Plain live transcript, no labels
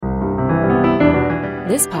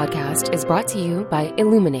This podcast is brought to you by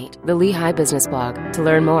Illuminate, the Lehigh Business Blog. To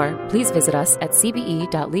learn more, please visit us at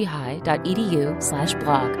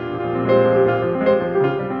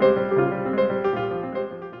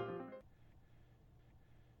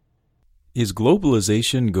cbe.lehigh.edu/blog. Is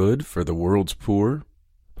Globalization Good for the World's Poor?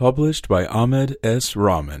 Published by Ahmed S.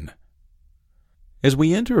 Rahman. As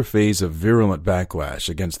we enter a phase of virulent backlash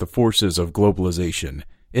against the forces of globalization,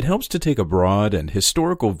 it helps to take a broad and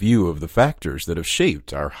historical view of the factors that have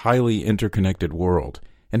shaped our highly interconnected world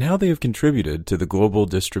and how they have contributed to the global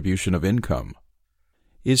distribution of income.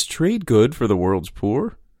 Is trade good for the world's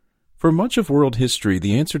poor? For much of world history,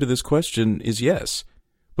 the answer to this question is yes.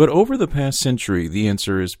 But over the past century, the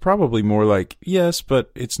answer is probably more like yes,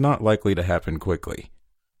 but it's not likely to happen quickly.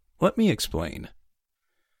 Let me explain.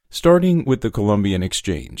 Starting with the Columbian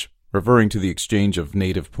Exchange, referring to the exchange of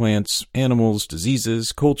native plants, animals,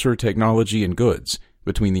 diseases, culture, technology, and goods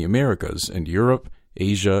between the Americas and Europe,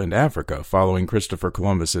 Asia, and Africa following Christopher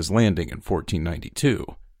Columbus's landing in 1492.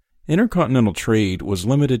 Intercontinental trade was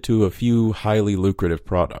limited to a few highly lucrative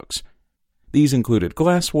products. These included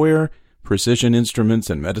glassware, precision instruments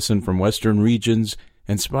and medicine from Western regions,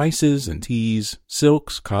 and spices and teas,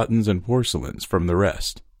 silks, cottons, and porcelains from the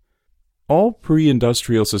rest. All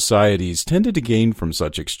pre-industrial societies tended to gain from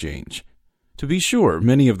such exchange. To be sure,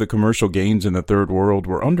 many of the commercial gains in the Third World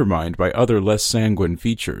were undermined by other less sanguine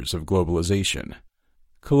features of globalization.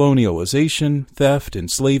 Colonialization, theft,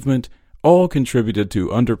 enslavement all contributed to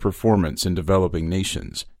underperformance in developing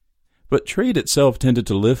nations. But trade itself tended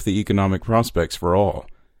to lift the economic prospects for all,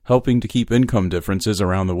 helping to keep income differences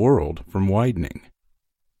around the world from widening.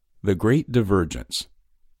 The Great Divergence.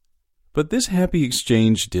 But this happy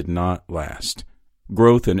exchange did not last.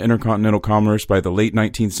 Growth in intercontinental commerce by the late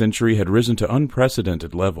 19th century had risen to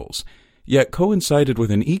unprecedented levels, yet coincided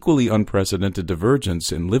with an equally unprecedented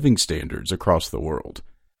divergence in living standards across the world.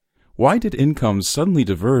 Why did incomes suddenly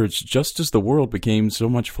diverge just as the world became so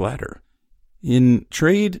much flatter? In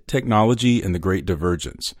Trade, Technology, and the Great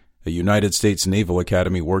Divergence, a United States Naval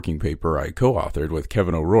Academy working paper I co-authored with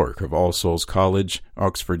Kevin O'Rourke of All Souls College,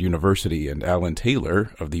 Oxford University, and Alan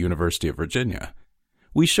Taylor of the University of Virginia,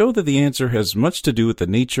 we show that the answer has much to do with the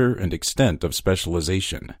nature and extent of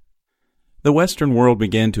specialization. The Western world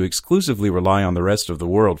began to exclusively rely on the rest of the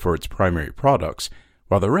world for its primary products,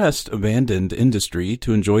 while the rest abandoned industry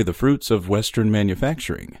to enjoy the fruits of Western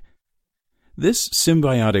manufacturing. This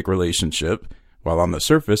symbiotic relationship, while on the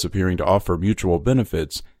surface appearing to offer mutual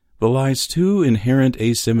benefits, belies two inherent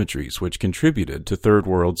asymmetries which contributed to Third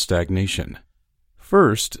World stagnation.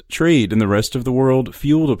 First, trade in the rest of the world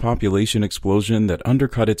fueled a population explosion that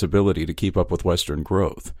undercut its ability to keep up with Western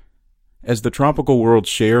growth. As the tropical world's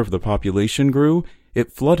share of the population grew,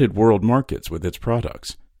 it flooded world markets with its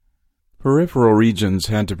products. Peripheral regions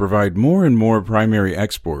had to provide more and more primary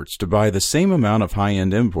exports to buy the same amount of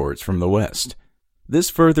high-end imports from the West.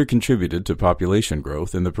 This further contributed to population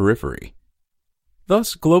growth in the periphery.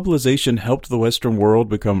 Thus, globalization helped the Western world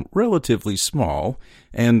become relatively small,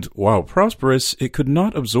 and while prosperous, it could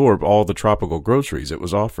not absorb all the tropical groceries it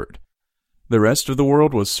was offered. The rest of the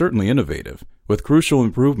world was certainly innovative, with crucial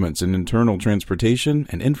improvements in internal transportation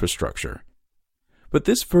and infrastructure. But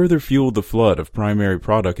this further fueled the flood of primary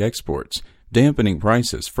product exports, dampening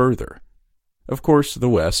prices further. Of course, the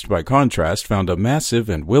West, by contrast, found a massive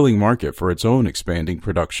and willing market for its own expanding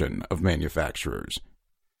production of manufacturers.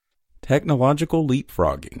 Technological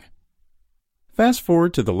leapfrogging. Fast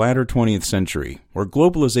forward to the latter 20th century, where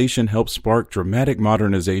globalization helped spark dramatic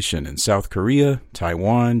modernization in South Korea,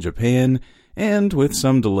 Taiwan, Japan, and, with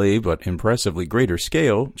some delay but impressively greater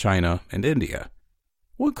scale, China and India.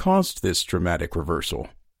 What caused this dramatic reversal?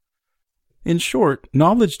 In short,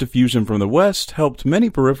 knowledge diffusion from the West helped many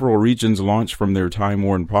peripheral regions launch from their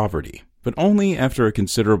time-worn poverty, but only after a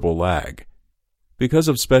considerable lag. Because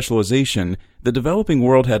of specialization, the developing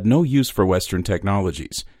world had no use for Western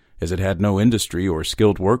technologies, as it had no industry or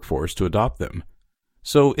skilled workforce to adopt them.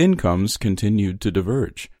 So incomes continued to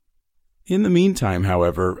diverge. In the meantime,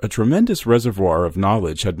 however, a tremendous reservoir of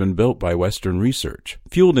knowledge had been built by Western research,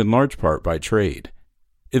 fueled in large part by trade.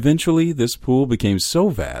 Eventually, this pool became so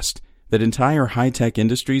vast that entire high-tech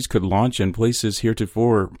industries could launch in places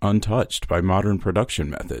heretofore untouched by modern production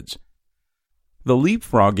methods. The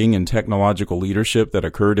leapfrogging in technological leadership that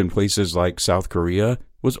occurred in places like South Korea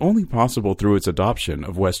was only possible through its adoption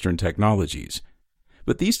of Western technologies.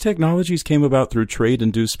 But these technologies came about through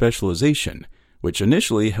trade-induced specialization, which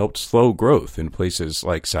initially helped slow growth in places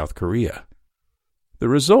like South Korea. The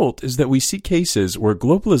result is that we see cases where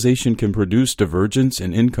globalization can produce divergence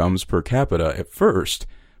in incomes per capita at first,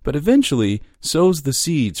 but eventually sows the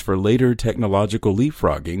seeds for later technological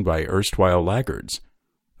leapfrogging by erstwhile laggards.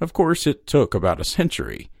 Of course, it took about a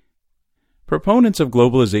century. Proponents of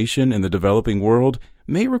globalization in the developing world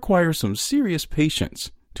may require some serious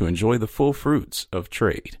patience to enjoy the full fruits of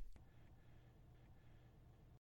trade.